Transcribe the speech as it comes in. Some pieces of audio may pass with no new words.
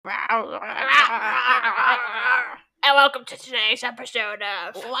And welcome to today's episode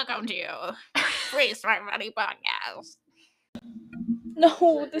of Welcome to Free Smart Money Podcast.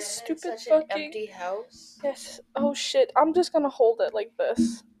 No, this stupid fucking empty house. Yes. Oh shit. I'm just gonna hold it like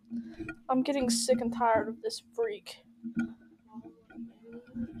this. I'm getting sick and tired of this freak.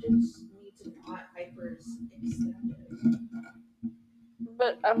 Just need to not hyperextend it.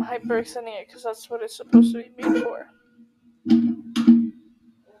 But I'm hyperextending it because that's what it's supposed to be made for.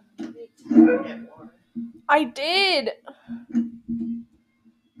 I did. I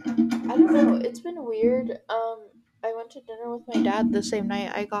don't know. It's been weird. I went to dinner with my dad the same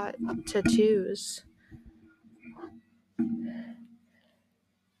night I got tattoos.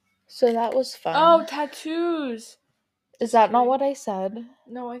 So that was fun. Oh, tattoos. Is that not what I said?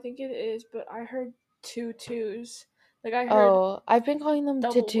 No, I think it is, but I heard two twos. Like I heard. Oh, I've been calling them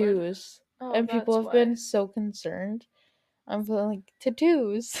double tattoos. Oh, And people that's have why. been so concerned. I'm feeling like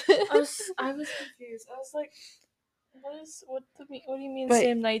tattoos. I was confused. I was like, what do you mean But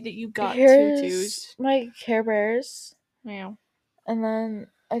same night that you got Here's two twos? my Care Bears. Wow. And then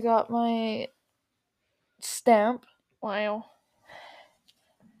I got my stamp. Wow.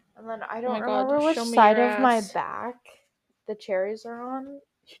 And then I Oh don't my God, remember which show me side your of my ass. back the cherries are on.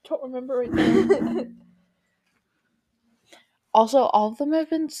 You don't remember right now. Also, all of them have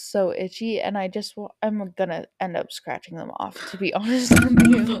been so itchy, and I'm gonna end up scratching them off, to be honest with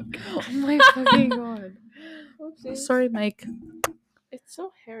you. Oh my fucking god. Oopsies. Sorry, Mike. It's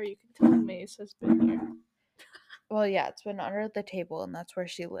so hairy. You can tell Maze has been here. Well, yeah, it's been under the table, and that's where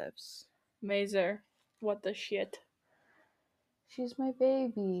she lives. Mazer. What the shit? She's my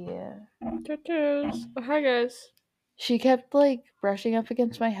baby. Tattoos. Oh, hi, guys. She kept, like, brushing up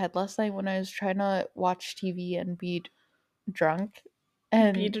against my head last night when I was trying to watch TV and be drunk.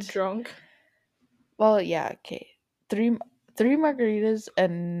 And Be drunk. well, yeah, okay. Three margaritas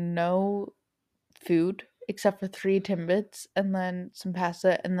and no food except for 3 Timbits and then some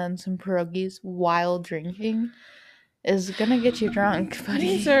pasta and then some pierogies while drinking is gonna get you drunk,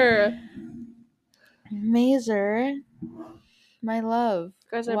 buddy. Mazer, my love.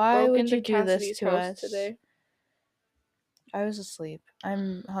 Guys, I Why broke would into you do this Cassidy's to house us today. I was asleep.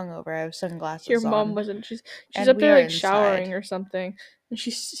 I'm hungover. I have sunglasses Your on. mom wasn't. She's And up we there are like showering inside. or something, and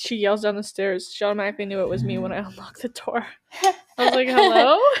she yells down the stairs. She automatically knew it was me when I unlocked the door. I was like,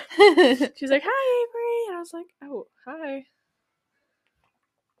 "Hello." She's like, "Hi, Avery," and I was like, "Oh, hi."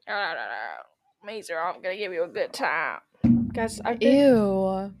 Mazer, I'm gonna give you a good time, guys. I've been.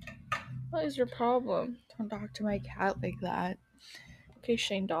 Ew. What is your problem? Don't talk to my cat like that. Okay,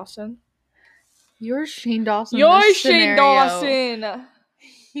 Shane Dawson. You're Shane Dawson. You're this Shane scenario. Dawson.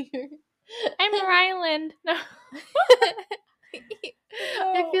 I'm Ryland. No.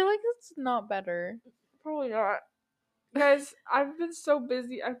 I feel like it's not better. Probably not. Guys, I've been so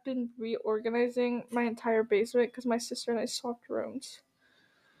busy. I've been reorganizing my entire basement because my sister and I swapped rooms.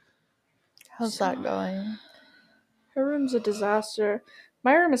 How's that going? Her room's a disaster.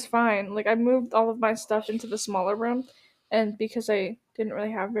 My room is fine. Like, I moved all of my stuff into the smaller room, and because I didn't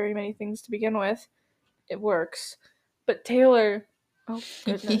really have very many things to begin with, it works. But Taylor, oh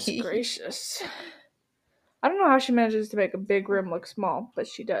goodness gracious. I don't know how she manages to make a big room look small, but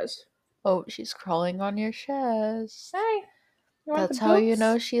she does. Oh, she's crawling on your chest. Hi. You want That's the how you books?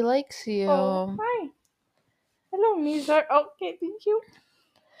 know she likes you. Oh, hi. Hello, Mazer. Okay, thank you.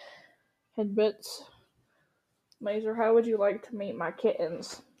 Headbits. Mazer, how would you like to meet my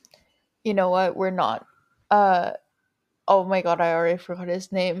kittens? You know what? We're not. Oh my god, I already forgot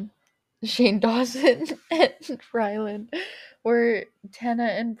his name. Shane Dawson and Ryland. We're Tana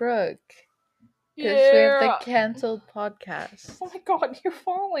and Brooke. Because we have the canceled podcast. Oh my god, you're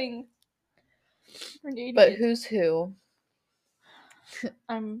falling. You're an idiot. But who's who?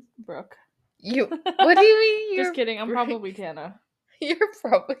 I'm Brooke. You. What do you mean? Just kidding. I'm probably Tana. You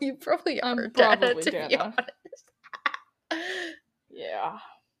probably are. I'm probably Tana, to be honest. Yeah.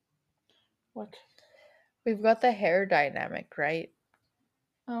 What? We've got the hair dynamic, right?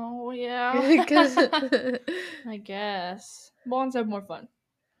 Oh yeah. Because I guess blondes have more fun.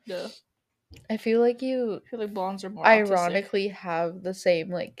 Duh. I feel like you I feel like blondes are more ironically have the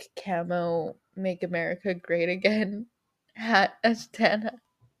same like camo "Make America Great Again" hat as Tana.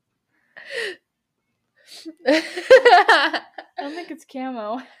 I don't think it's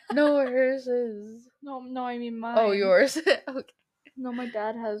camo. No, hers is. No, I mean mine. Oh, yours. Okay. No, my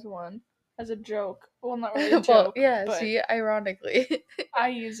dad has one as a joke. Well, not really a joke. Well, yeah. but See, ironically, I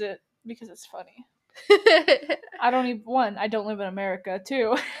use it because it's funny. I don't live in America.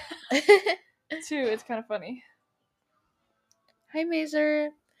 2, it's kind of funny. Hi,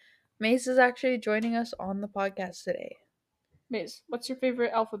 Mazer. Maze is actually joining us on the podcast today. Maze, what's your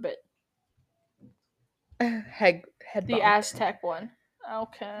favorite alphabet? Head The bonk. Aztec one.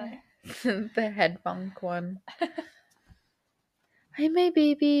 Okay. The head bonk one. Hi, my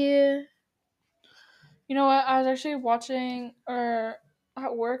baby. You know what? I was actually watching, or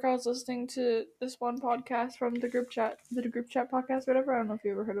at work, I was listening to this one podcast from the group chat podcast, whatever. I don't know if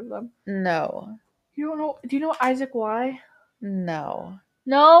you ever heard of them. No. You don't know? Do you know Isaac Y? No.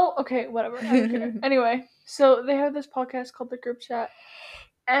 No? Okay, whatever. I don't care. Anyway, so they have this podcast called The Group Chat,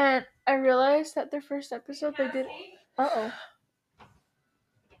 and I realized that their first episode they did.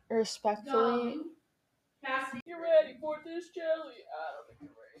 Respectfully. You ready for this jelly? I don't think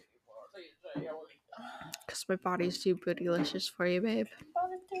you're ready for this jelly. Because my body's too bootylicious for you, babe.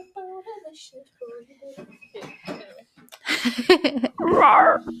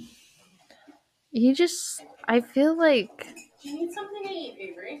 I feel like Do you need something to eat,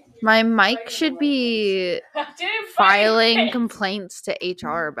 Avery? my mic should be filing complaints to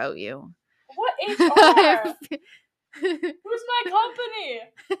HR about you. What HR? Who's my company?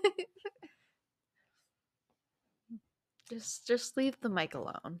 Just leave the mic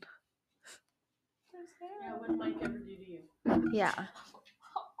alone. Yeah, what mic ever do you? Yeah.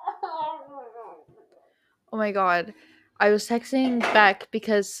 Oh my god. I was texting Beck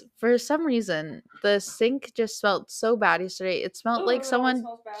because for some reason the sink just smelled so bad yesterday. It smelled like someone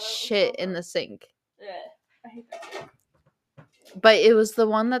shit in the sink. Yeah, I hate that. But it was the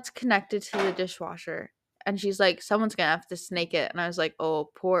one that's connected to the dishwasher. And she's like, someone's gonna have to snake it. And I was like, oh,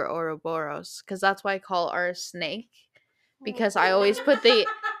 poor Ouroboros. Because that's why I call ours snake. Because I always put the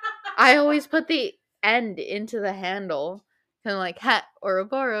end into the handle. Kind of like, ha,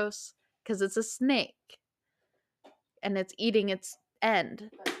 Ouroboros. Because it's a snake. And it's eating its end.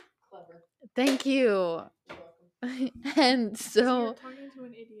 That's clever. Thank you. And so you're talking to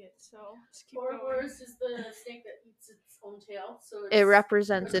an idiot, so just keep going. Ouroboros is the snake that eats its own tail, so it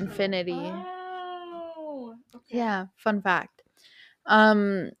represents infinity. Oh, okay. Yeah, fun fact.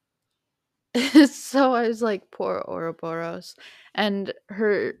 So I was like, poor Ouroboros. And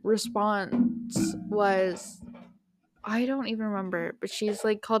her response was, I don't even remember, but she's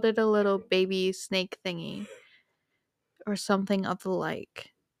like called it a little baby snake thingy. Or something of the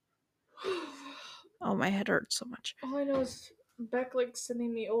like. Oh, my head hurts so much. All I know is Beck likes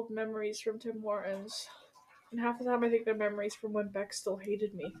sending me old memories from Tim Hortons. And half the time I think they're memories from when Beck still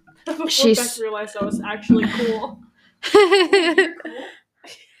hated me. Before Beck realized I was actually cool. You're cool?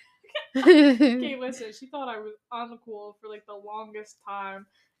 Okay, listen, she thought I was uncool for like the longest time.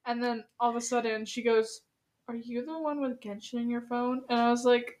 And then all of a sudden she goes, "Are you the one with Genshin in your phone?" And I was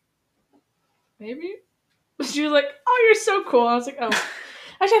like, "Maybe?" She was like, "Oh, you're so cool." I was like, "Oh."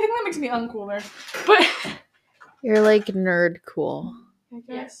 Actually, I think that makes me uncooler. But you're like nerd cool. I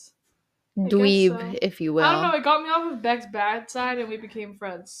guess. Dweeb, so. if you will. I don't know, it got me off of Beck's bad side and we became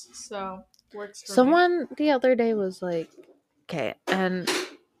friends. So, works for Someone the other day was like, okay, and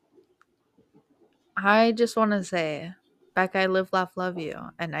I just want to say, Beck, I live, laugh, love you.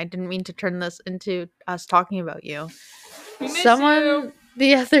 And I didn't mean to turn this into us talking about you. Someone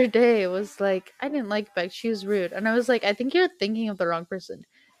the other day was like, I didn't like Beck. She was rude. And I was like, I think you're thinking of the wrong person.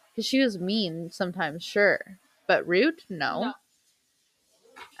 Because she was mean sometimes, sure. But rude? No.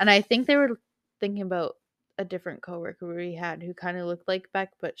 And I think they were thinking about a different coworker we had who kind of looked like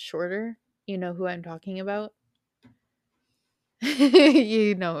Beck, but shorter. You know who I'm talking about?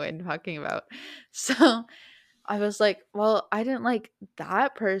 You know what I'm talking about. So I was like, well, I didn't like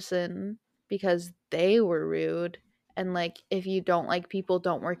that person because they were rude. And like, if you don't like people,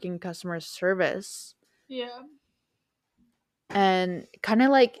 don't work in customer service. Yeah. And kind of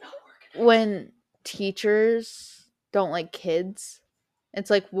like when teachers don't like kids, it's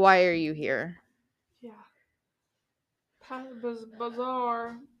like, why are you here? Yeah.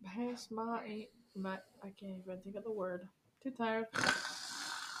 Bizarre. Past my. I can't even think of the word. Too tired.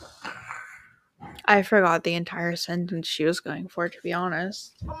 I forgot the entire sentence she was going for, to be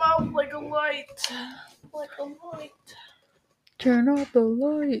honest. I'm out like a light. Like a light. Turn off the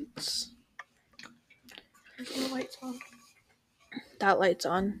lights. There's no lights on. That light's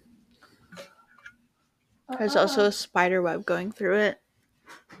on. There's also a spider web going through it.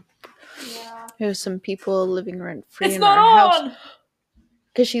 Yeah. There's some people living rent free in not our on! house.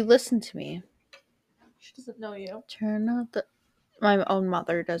 Because she listened to me. She doesn't know you. Turn off the... My own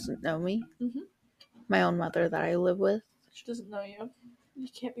mother doesn't know me. Mm-hmm. My own mother that I live with. She doesn't know you. You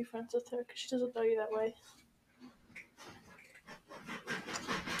can't be friends with her because she doesn't know you that way.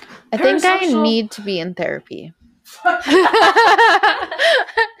 I think I need to be in therapy. Are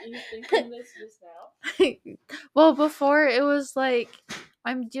you thinking this just now? Well, before it was like,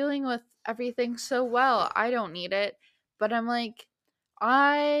 I'm dealing with everything so well. I don't need it. but I'm like,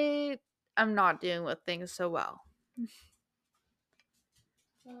 I am not dealing with things so well.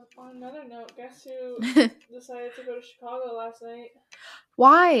 On another note, guess who decided to go to Chicago last night?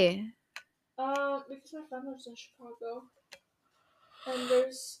 Why? Because my friend lives in Chicago. And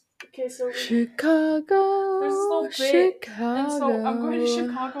there's Chicago. there's this little bit. Chicago. And so I'm going to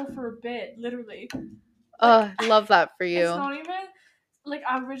Chicago for a bit, literally. Love that for you. It's not even like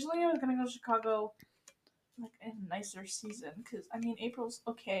originally I was gonna go to Chicago like in a nicer season, because I mean April's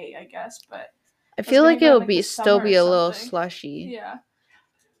okay, I guess, but I feel like it'll be the still summer be or a little something. slushy. Yeah.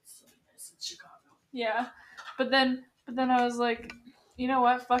 It's so nice in Chicago. Yeah. But then I was like, you know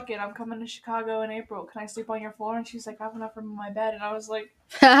what? Fuck it. I'm coming to Chicago in April. Can I sleep on your floor? And she's like, I have enough room in my bed. And I was like,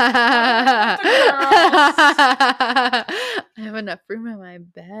 I the girls. have enough room in my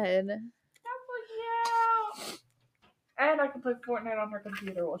bed. I'm like, yeah. And I can play Fortnite on her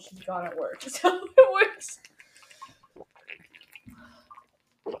computer while she's gone at work. So it works.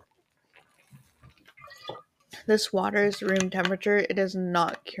 This water is room temperature. It is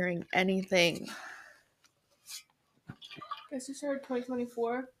not curing anything. Guess who started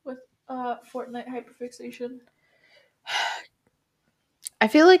 2024 with Fortnite hyperfixation? I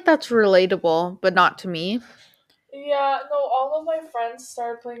feel like that's relatable, but not to me. Yeah, no, all of my friends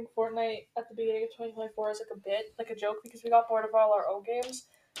started playing Fortnite at the beginning of 2024 as like a joke, because we got bored of all our old games,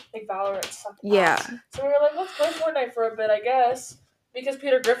 like Valorant stuff. Yeah. So we were like, let's play Fortnite for a bit, I guess. Because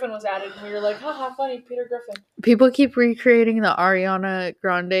Peter Griffin was added, and we were like, haha, funny, Peter Griffin. People keep recreating the Ariana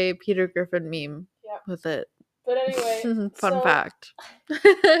Grande Peter Griffin meme with it. But anyway, Fun fact.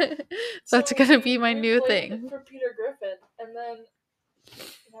 That's so gonna be my we new played thing. for Peter Griffin, and then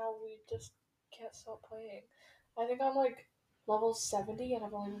now we just can't stop playing. I think I'm like level 70, and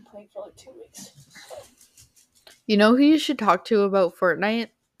I've only been playing for like 2 weeks. So. You know who you should talk to about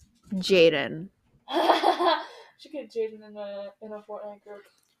Fortnite? Jaden. Should get Jaden in a Fortnite group.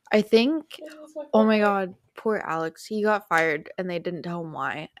 I think. Oh my god, poor Alex. He got fired, and they didn't tell him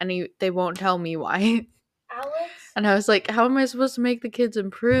why, and they won't tell me why. Alex. And I was like, how am I supposed to make the kids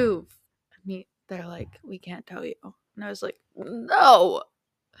improve? And they're like, we can't tell you. And I was like, no.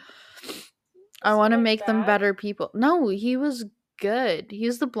 I want to make them better people. No, he was good.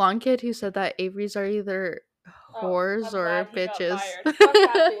 He's the blonde kid who said that Averys are either whores or bitches. Fuck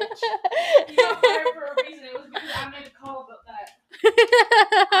that bitch. He got fired for a reason. It was because I made a call about that. I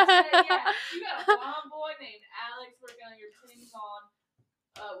said, yeah, you got a blonde boy named Alex working on your Tim's on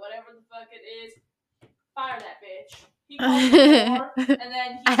whatever the fuck it is. Fire that bitch. He called me whore, and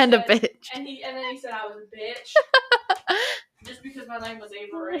then he said, a bitch. And then he said I was a bitch. Just because my name was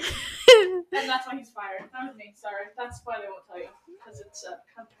Avery. And that's why he's fired. That was me, sorry. That's why they won't tell you. Because it's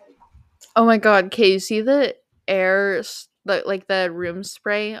kind of petty. Oh my god, okay, you see the the room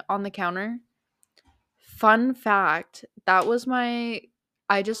spray on the counter? Fun fact, that was I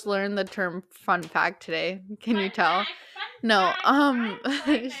just learned the term fun fact today. Can you tell? No, I'm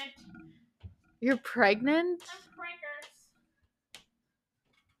pregnant. You're pregnant?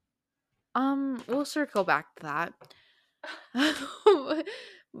 I'm preggers. We'll circle back to that.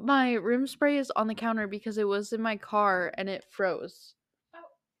 My room spray is on the counter because it was in my car and it froze. Oh.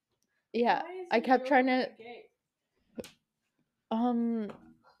 Yeah, I kept trying to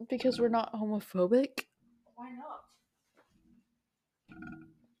because we're not homophobic. Why not?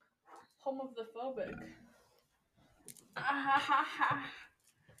 Homophobic.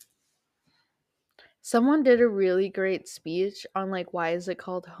 Someone did a really great speech on like why is it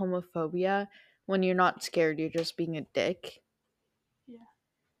called homophobia when you're not scared, you're just being a dick. Yeah.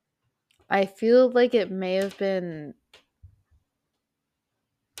 I feel like it may have been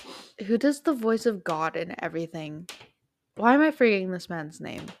who does the voice of God and everything? Why am I forgetting this man's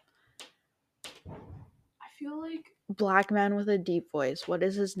name? I feel like Black man with a deep voice. What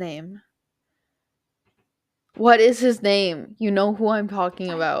is his name? What is his name? You know who I'm talking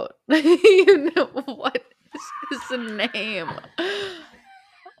about. You know what is his name?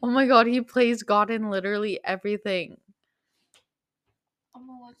 Oh my god, he plays God in literally everything. I'm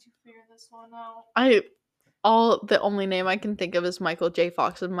gonna let you figure this one out. The only name I can think of is Michael J.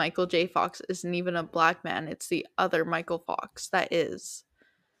 Fox, and Michael J. Fox isn't even a black man. It's the other Michael Fox that is.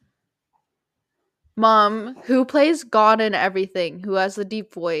 Mom, who plays God in everything? Who has the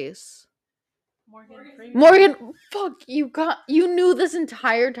deep voice? Morgan Morgan, fuck, you knew this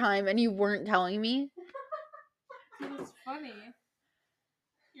entire time and you weren't telling me? It's funny.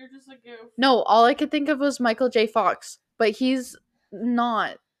 You're just a goof. No, all I could think of was Michael J. Fox, but he's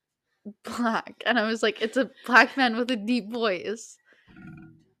not black. And I was like, it's a black man with a deep voice.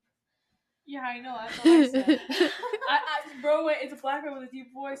 Yeah, I know, that's what I said. Bro went, it's a black man with a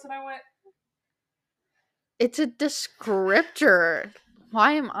deep voice, and I went... It's a descriptor.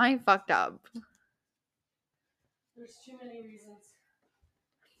 Why am I fucked up? There's too many reasons.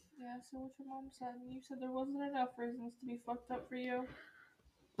 Yeah, so what your mom said. You said there wasn't enough reasons to be fucked up for you.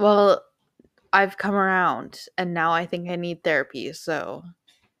 Well, I've come around, and now I think I need therapy, so...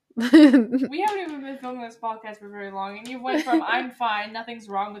 We haven't even been filming this podcast for very long, and you went from I'm fine, nothing's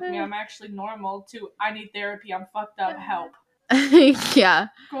wrong with me, I'm actually normal, to I need therapy, I'm fucked up, help. Yeah.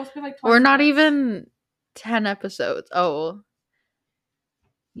 Girl, it's been like 20 We're not minutes. even 10 episodes. Oh.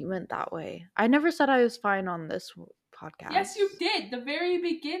 You went that way. I never said I was fine on this podcast. Yes, you did. The very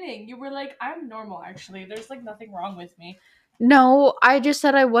beginning. You were like, I'm normal, actually. There's, like, nothing wrong with me. No, I just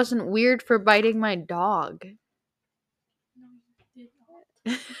said I wasn't weird for biting my dog. No, you did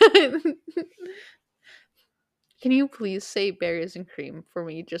not. Can you please say berries and cream for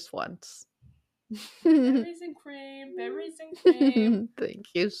me just once? Berries and cream, berries and cream. Thank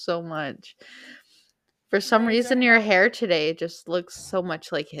you so much. For some Berries reason, are your healthy. hair today just looks so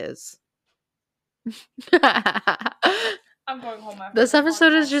much like his. I'm going home after This the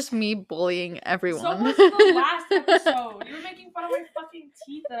episode is podcast. just me bullying everyone. So was the last episode. You were making fun of my fucking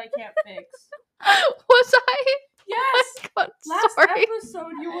teeth that I can't fix. Was I? Yes! Oh my God, Last sorry.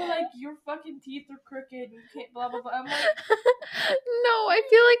 episode, you were like, your fucking teeth are crooked and you can't blah blah blah. I'm like, No, I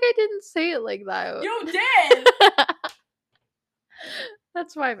feel like I didn't say it like that. you did!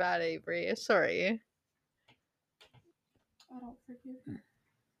 That's my bad, Avery. Sorry. I don't forgive you.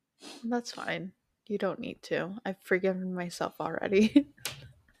 That's fine. You don't need to. I've forgiven myself already.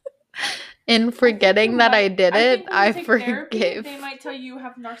 In forgetting that I did it, I forgave. Therapy, they might tell you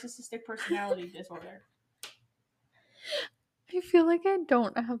have narcissistic personality disorder. I feel like I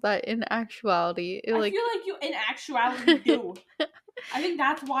don't have that in actuality. I feel like you in actuality do. I think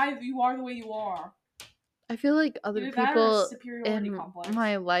that's why you are the way you are. I feel like other Either that or a people superiority in complex.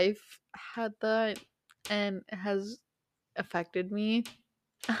 my life had that and it has affected me,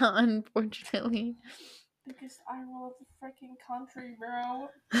 unfortunately. Biggest eye roll of the freaking country, bro.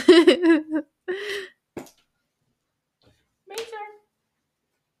 Major.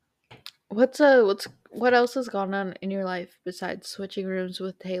 What else has gone on in your life besides switching rooms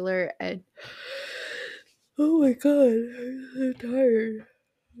with Taylor and oh my god, I'm so tired.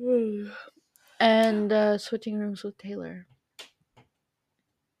 And switching rooms with Taylor.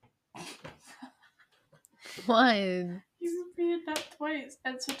 What? You repeated that twice.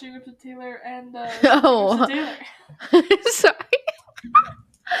 And switching rooms with Taylor and Oh. switching rooms with Taylor. Sorry.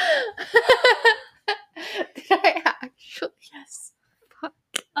 Did I actually? Yes. Fuck.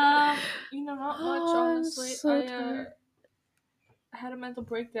 Not much, Oh, I'm honestly. so tired. I had a mental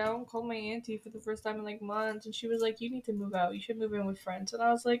breakdown, called my auntie for the first time in like months, and she was like, you need to move out. You should move in with friends. And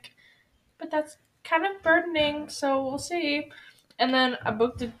I was like, but that's kind of burdening, so we'll see. And then I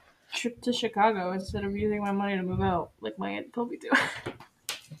booked a trip to Chicago instead of using my money to move out, like my aunt told me to.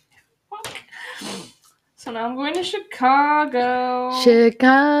 Fuck. So now I'm going to Chicago.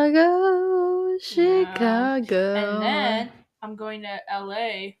 Chicago. And then I'm going to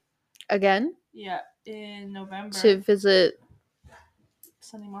LA. Again? Yeah, in November. To visit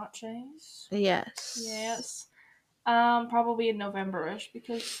Sunny Matches. Yes. Yes. Probably in November-ish,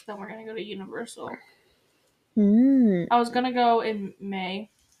 because then we're gonna go to Universal. I was gonna go in May.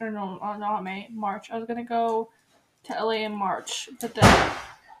 Or no, not May, March. I was gonna go to LA in March, but then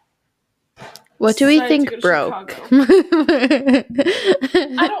what do we decided think to go to broke?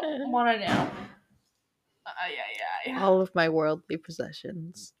 I don't wanna know. Yeah. All of my worldly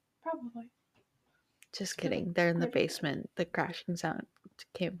possessions. Probably. Just kidding. They're in the basement. The crashing sound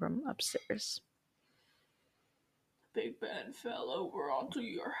came from upstairs. Big Ben fell over onto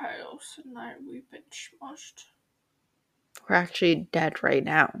your house, and now we've been smushed. We're actually dead right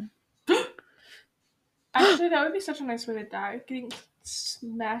now. Actually, that would be such a nice way to die. Getting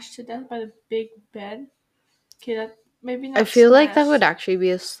smashed to death by the Big Ben. Okay, that maybe not. I feel like that would actually be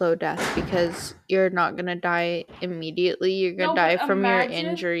a slow death because you're not gonna die immediately. You're gonna die from your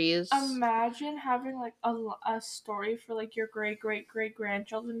injuries. Imagine having like a story for like your great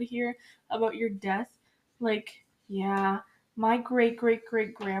grandchildren to hear about your death. Like, yeah, my great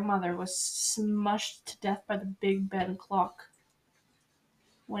grandmother was smushed to death by the Big Ben clock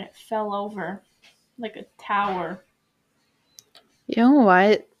when it fell over like a tower. You know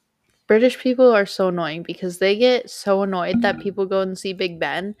what? British people are so annoying because they get so annoyed that people go and see Big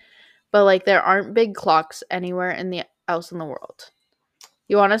Ben, but like there aren't big clocks anywhere else in the world.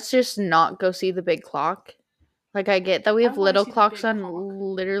 You want us to just not go see the big clock? Like I get that we have little clocks on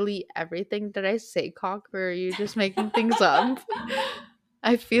literally everything. Did I say cock or are you just making things up?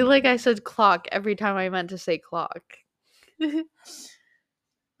 I feel like I said clock every time I meant to say clock.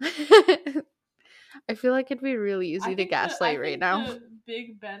 I feel like it'd be really I easy to think gaslight right now. The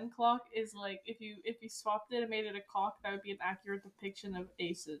Big Ben clock is like if you swapped it and made it a clock, that would be an accurate depiction of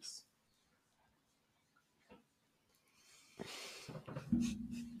aces.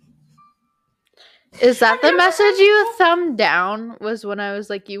 Is that the message you thumbed down? Was when I was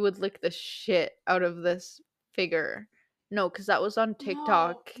like, you would lick the shit out of this figure. No, because that was on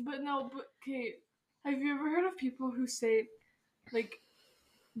TikTok. No, but okay. Have you ever heard of people who say, like,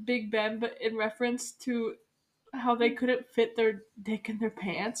 Big Ben, but in reference to how they couldn't fit their dick in their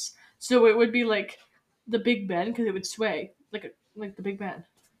pants? So it would be like the Big Ben because it would sway, like the Big Ben.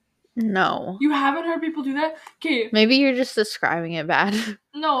 No. You haven't heard people do that? Okay. Maybe you're just describing it bad.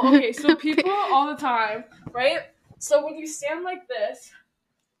 No, okay, so people all the time, right? So when you stand like this,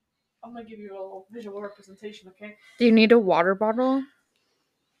 I'm gonna give you a little visual representation, okay? Do you need a water bottle?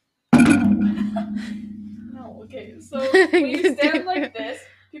 No, okay, so when you stand like this,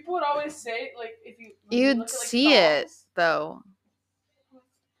 people would always say, like, if you You'd look at, like, see dogs, it, though.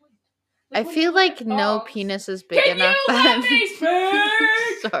 like, I when feel you look like at no dogs- penis is big Can enough you that... let me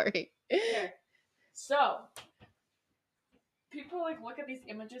speak? Sorry. Okay, so people like look at these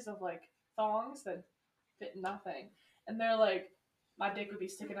images of like thongs that fit nothing, and they're like, my dick would be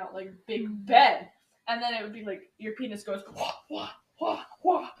sticking out like Big Ben, and then it would be like your penis goes wah wah wah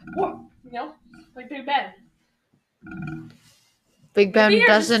wah wah, you know, like Big Ben. Big Maybe Ben you're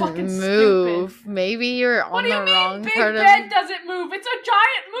just doesn't fucking move. stupid. Maybe you're on What do you the mean wrong Big part Ben of... doesn't move? It's a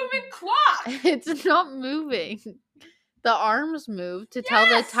giant moving clock. It's not moving. The arms move to tell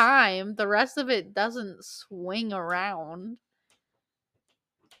the Yes! time. The rest of it doesn't swing around.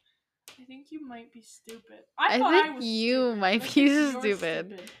 I think you might be stupid. I thought think I was you stupid. might I be think you're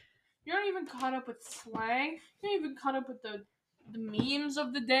stupid. You're not even caught up with slang. You're not even caught up with the memes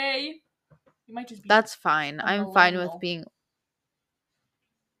of the day. You might just be. That's fine. a I'm fine with millennial. being...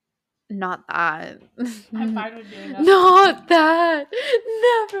 Not that. I'm fine with being a. Not that.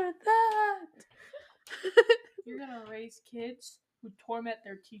 Never that. You're gonna raise kids who torment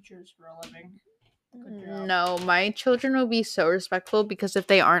their teachers for a living. Good job. No, my children will be so respectful because if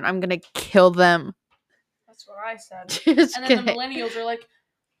they aren't, I'm gonna kill them. That's what I said. Just And then the kidding. millennials are like,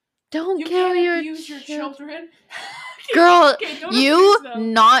 Don't you kill can't your abuse your children. Girl, Okay, don't you abuse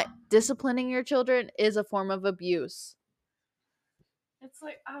them. not disciplining your children is a form of abuse. It's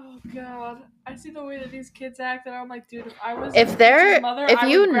like, oh god, I see the way that these kids act, and I'm like, dude, if I was If mother, if I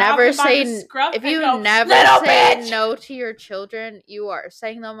you would grab never him by say the scruff if and you go, never "Little say bitch!" no to your children, you are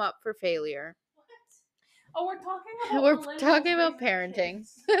setting them up for failure. Oh, we're talking about We're talking about parenting.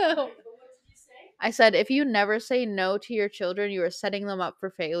 I said if you never say no to your children, you are setting them up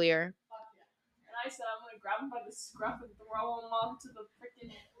for failure. And I said I'm gonna grab him by the scruff and throw him onto the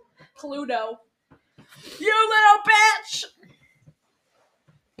freaking Pluto. You little bitch!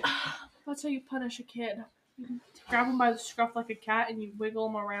 That's how you punish a kid. You grab them by the scruff like a cat and you wiggle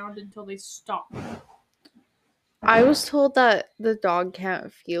them around until they stop. I was told that the dog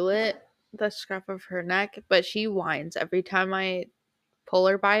can't feel it, the scruff of her neck, but she whines every time I pull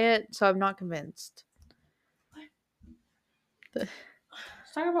her by it, so I'm not convinced. Let's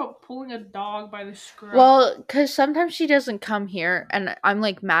talk about pulling a dog by the scruff. Well, because sometimes she doesn't come here, and I'm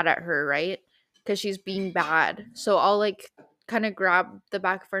like mad at her, right? Because she's being bad. So I'll like kind of grab the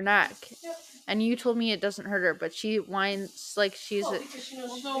back of her neck. Yep. And you told me it doesn't hurt her, but she whines like she's. Well, because she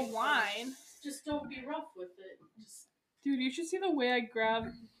knows don't whine. Just don't be rough with it. Dude, you should see the way I grab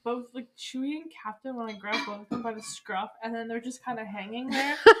both, like, Chewie and Captain when I grab both of them by the scruff, and then they're just kind of hanging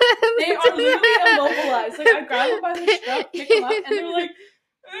there. They are literally immobilized. Like, I grab them by the scruff, pick them up, and they're like,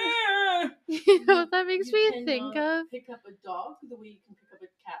 You know what that makes me think of? Pick up a dog the way you can pick up a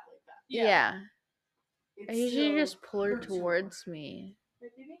cat like that. Yeah. I It's usually still just pull her hurts more. towards me.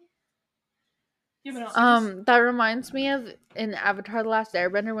 Right, baby? Yeah, but no, That reminds me of in Avatar: The Last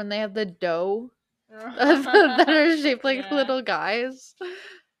Airbender when they have the dough that are shaped like Yeah. little guys.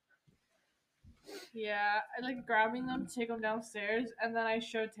 Yeah, I like grabbing them, take them downstairs, and then I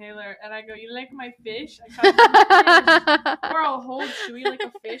show Taylor, and I go, "You like my fish?" I cut them fish. Or I'll hold Chewie like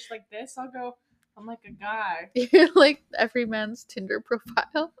a fish, like this. I'll go, "I'm like a guy." You're like every man's Tinder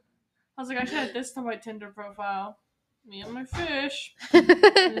profile. I was like, I should add this to my Tinder profile. Me and my fish.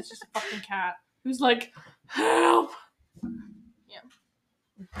 And it's just a fucking cat who's like, "Help!"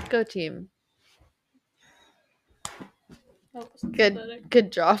 Go team. That was pathetic.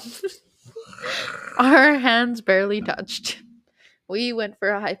 Good job. Our hands barely touched. We went for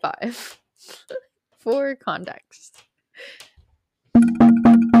a high five. For context.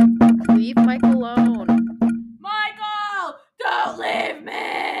 Leave Mike alone. Michael, don't leave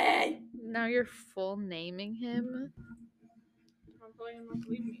me. Now you're full naming him. I'm telling him not to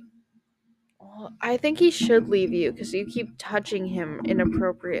leave me. Well, I think he should leave you because you keep touching him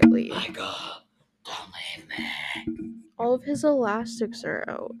inappropriately. Michael, don't leave me. All of his elastics are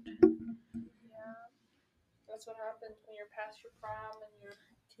out. Yeah. That's what happens when you're past your prom and your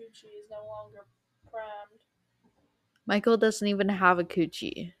coochie is no longer primed. Michael doesn't even have a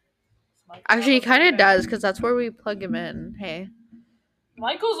coochie. Michael Actually, he have a kind of woman? does because that's where we plug him in. Hey.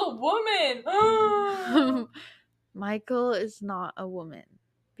 Michael's a woman! Michael is not a woman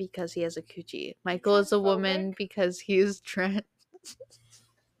because he has a coochie. Michael is a woman transphobic? because he is trans.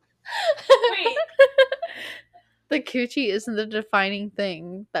 Wait. The coochie isn't the defining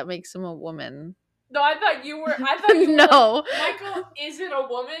thing that makes him a woman. No, I thought you were No. like, Michael isn't a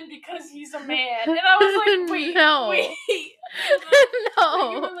woman because he's a man. And I was like, wait, No. wait.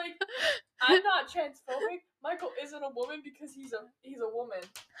 No. You were like, I'm not transphobic. Michael isn't a woman because he's a woman.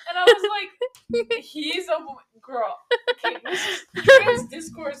 And I was like, he's a woman. Girl, okay, this is trans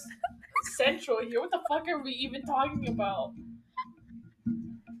discourse central here. What the fuck are we even talking about?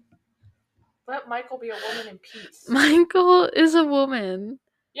 Let Michael be a woman in peace. Michael is a woman,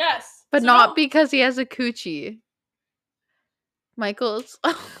 Yes. but so not don't- because he has a coochie. Michael's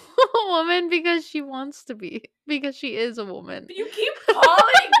a woman because she wants to be. Because she is a woman. You keep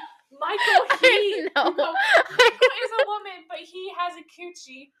calling Michael he. I know. You go, Michael is a woman, but he has a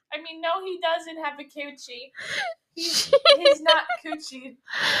coochie. I mean, no, he doesn't have a coochie. He's not coochie.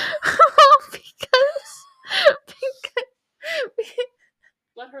 because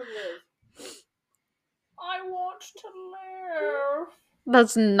Let her live. I want to live.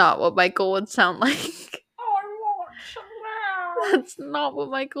 that's not what Michael would sound like. I want to live. That's not what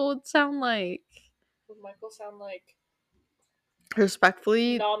Michael would sound like. Would Michael sound like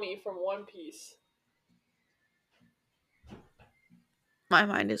Respectfully, Nami from One Piece? my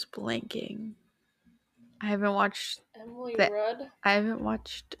mind is blanking. I haven't watched Emily That- Rudd? I haven't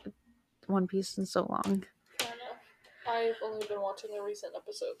watched One Piece in so long. Fair enough. I've only been watching the recent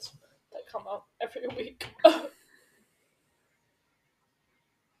episodes that come out every week.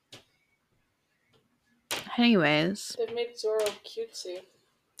 Anyways, They've made Zoro cutesy.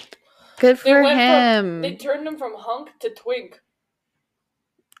 good They for went him. They turned him from hunk to twink.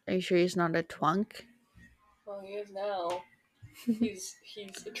 Are you sure he's not a twunk? Well, he is now. He's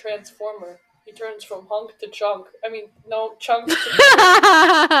a transformer. He turns from hunk to chunk. I mean, no, chunk to twink.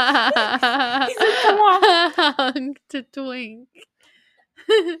 He's a twunk. Hunk to twink.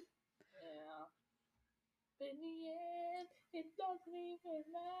 Yeah. In the end, it doesn't even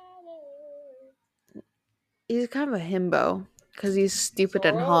matter. He's kind of a himbo because he's stupid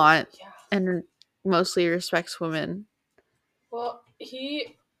and Zoro? hot Yeah. and mostly respects women. Well,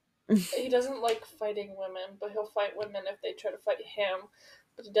 he doesn't like fighting women, but he'll fight women if they try to fight him.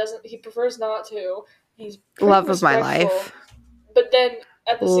 But he prefers not to. He's pretty Love of my respectful. life. But then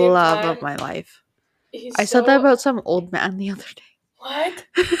at the same Love time, of my life. he's I said that about some old man the other day. What?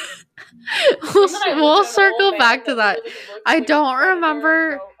 We'll circle back to that. I don't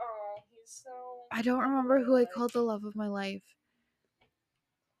remember. I don't remember who I called the love of my life.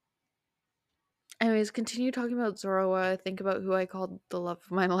 Anyways, continue talking about Zoroa. Think about who I called the love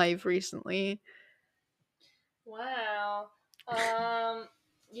of my life recently. Wow.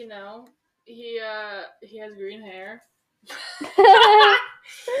 You know, he has green hair.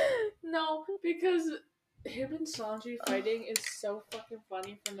 No, because him and Sanji fighting is so fucking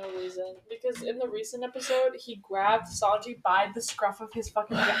funny for no reason. Because in the recent episode, he grabbed Sanji by the scruff of his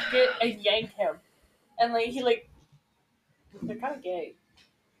fucking jacket and yanked him. And they're kind of gay.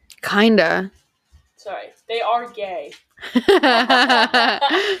 Kinda. Sorry, they are gay.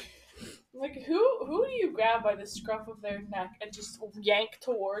 Like, who do you grab by the scruff of their neck and just yank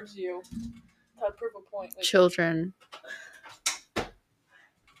towards you to prove a point? Like, Children.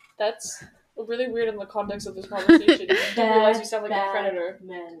 that's really weird in the context of this conversation. You do realize you sound like a predator.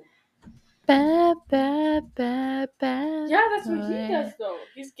 Men. Bad, bad, bad, bad. Yeah, that's what he does, though.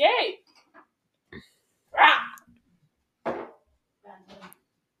 He's gay. Ah!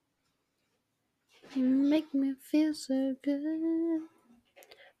 You make me feel so good.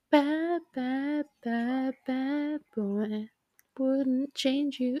 Bad, bad, bad, bad boy. Wouldn't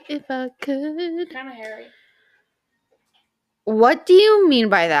change you if I could. Kind of hairy. What do you mean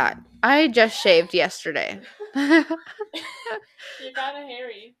by that? I just shaved yesterday. You're kind of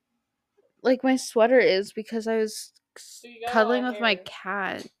hairy. Like my sweater is because I was So you got a cuddling lot of with my hair.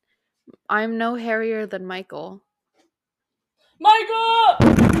 cat. I'm no hairier than Michael. Michael!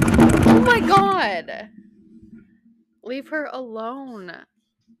 Oh my god! Leave her alone.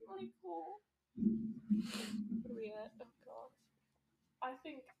 Michael. What are we at? Oh god. I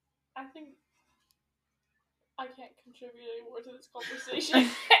think I can't contribute anymore to this conversation.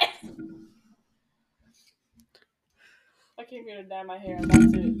 I came here to dye my hair, and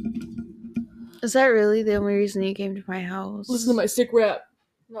that's it. Is that really the only reason you came to my house? Listen to my sick rap.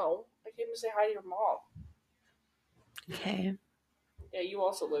 No, I came to say hi to your mom. Okay. Yeah, you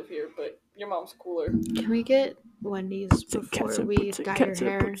also live here, but your mom's cooler. Can we get Wendy's before we dye your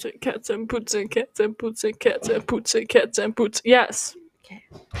hair? Cats and boots and cats and boots and cats and boots and cats and boots. Yes. Okay.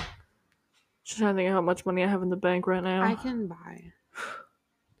 Just trying to think of how much money I have in the bank right now. I can buy.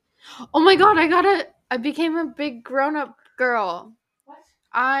 Oh my god, I became a big grown-up girl. What?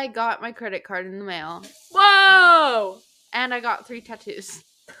 I got my credit card in the mail. Whoa! And I got 3 tattoos.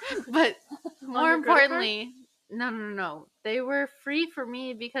 But more your credit card? importantly, no. They were free for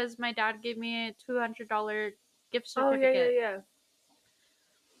me because my dad gave me a $200 gift certificate. Yeah.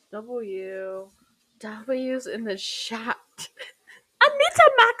 W. W's in the chat.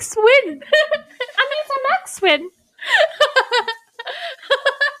 Anita Max win. Anita Max win.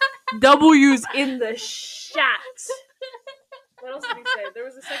 W's in the chat. What else did he say? There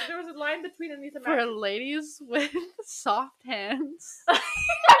was a line between Anita For Max. ladies with soft hands.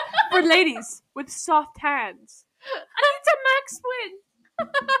 For ladies with soft hands. Anita Max win.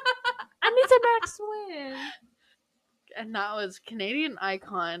 Anita Max win. And that was Canadian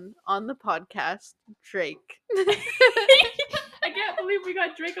icon on the podcast, Drake. I can't believe we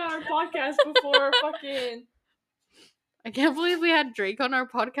got Drake on our podcast before fucking. I can't believe we had Drake on our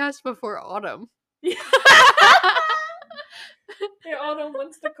podcast before Autumn. Hey, Autumn,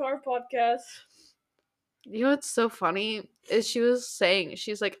 when's the car podcast? You know what's so funny is she was saying,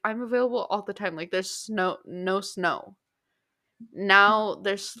 she's like, I'm available all the time. Like there's no snow. Now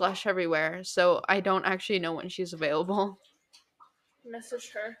there's slush everywhere, so I don't actually know when she's available.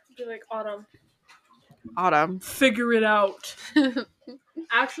 Message her. Be like, Autumn. figure it out.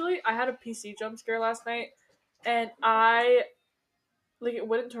 Actually, I had a PC jump scare last night, and it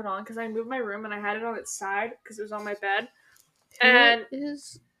wouldn't turn on because I moved my room and I had it on its side because it was on my bed. And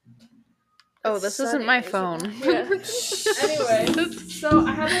Oh, it's this isn't my sunny, phone. Yeah. Anyway, so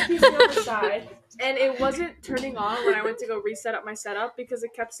I had my PC on the side, and it wasn't turning on when I went to go reset up my setup because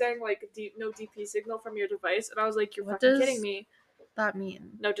it kept saying like no DP signal from your device, and I was like, "You're What fucking does kidding me!" that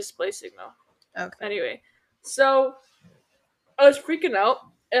mean? No display signal. Okay. Anyway, so I was freaking out,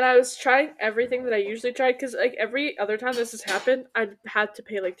 and I was trying everything that I usually try because like every other time this has happened, I had to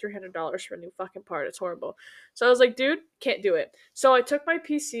pay like $300 for a new fucking part. It's horrible. So I was like, dude, can't do it. So I took my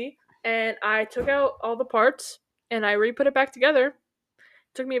PC and I took out all the parts and I re-put it back together. It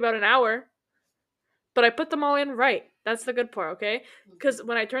took me about an hour, but I put them all in right. That's the good part, okay? Because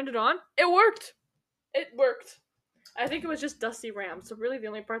when I turned it on, it worked. It worked. I think it was just dusty RAM. So really, the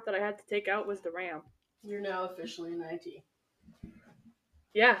only part that I had to take out was the RAM. You're now officially in IT.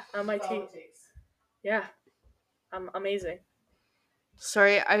 Yeah, on my That's all T. it takes. Yeah, I'm amazing.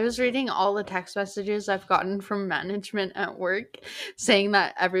 Sorry, I was reading all the text messages I've gotten from management at work saying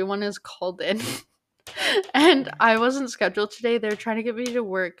that everyone is called in. And I wasn't scheduled today. They're trying to get me to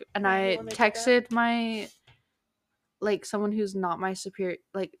work. And I When they did texted my, like, someone who's not my superior,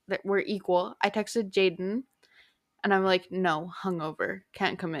 like, that we're equal. I texted Jaden. And I'm like, no, hungover.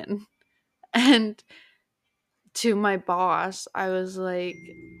 Can't come in. And to my boss, I was like,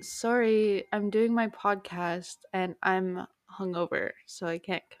 sorry, I'm doing my podcast and I'm hungover, so I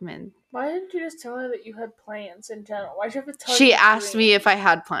can't come in. Why didn't you just tell her that you had plans in general? Why'd you have to tell her? She you were asked doing me it? if I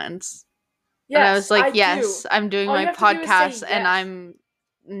had plans. Yes, And I was like, do. yes, I'm doing All my you have to do is say podcast and yes. I'm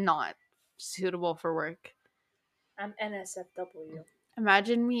not suitable for work. I'm NSFW.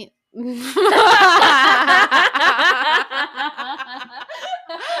 Imagine me.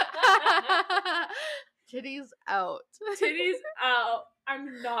 Titties out. Titties out.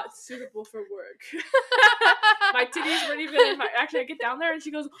 I'm not suitable for work. My titties weren't even in my. Actually, I get down there and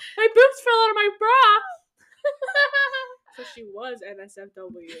she goes, "My boobs fell out of my bra." So she was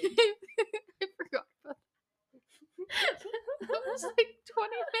NSFW. I forgot about that. That was like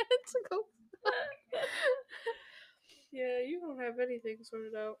 20 minutes ago. Yeah, you don't have anything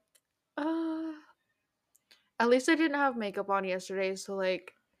sorted out. At least I didn't have makeup on yesterday, so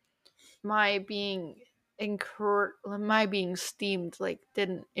like my being steamed like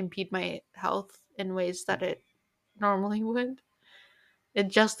didn't impede my health in ways that it normally would. It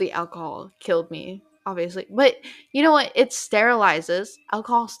just the alcohol killed me, obviously. But you know what? It sterilizes.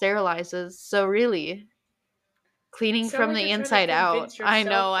 Alcohol sterilizes. So really, cleaning Sound from like the you're trying to inside out. convince I know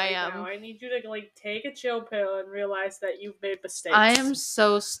yourself I right am. now. I need you to like take a chill pill and realize that you've made mistakes. I am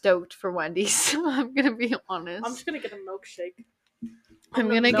so stoked for Wendy's. I'm gonna be honest. I'm just gonna get a milkshake. I'm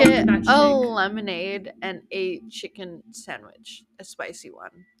gonna milk get that a shake. lemonade and a chicken sandwich, a spicy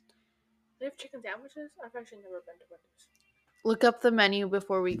one. They have chicken sandwiches? I've actually never been to Wendy's. Look up the menu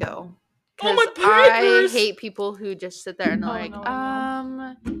before we go. Oh, Because my I papers! hate people who just sit there and Oh, are like, no,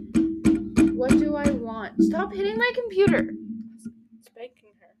 I what do I want? Stop hitting my computer.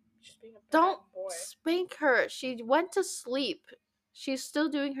 Spanking her. She's being a bad Don't boy. spank her. She went to sleep. She's still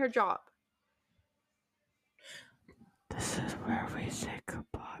doing her job. This is where we say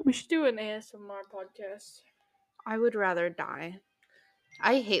goodbye. We should do an ASMR podcast. I would rather die.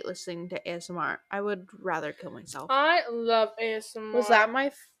 I hate listening to ASMR. I would rather kill myself. I love ASMR. Was that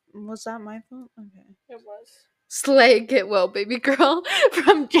my phone? Okay. It was. Slay get well, baby girl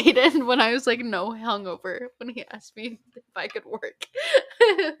from Jaden when I was like no hungover when he asked me if I could work.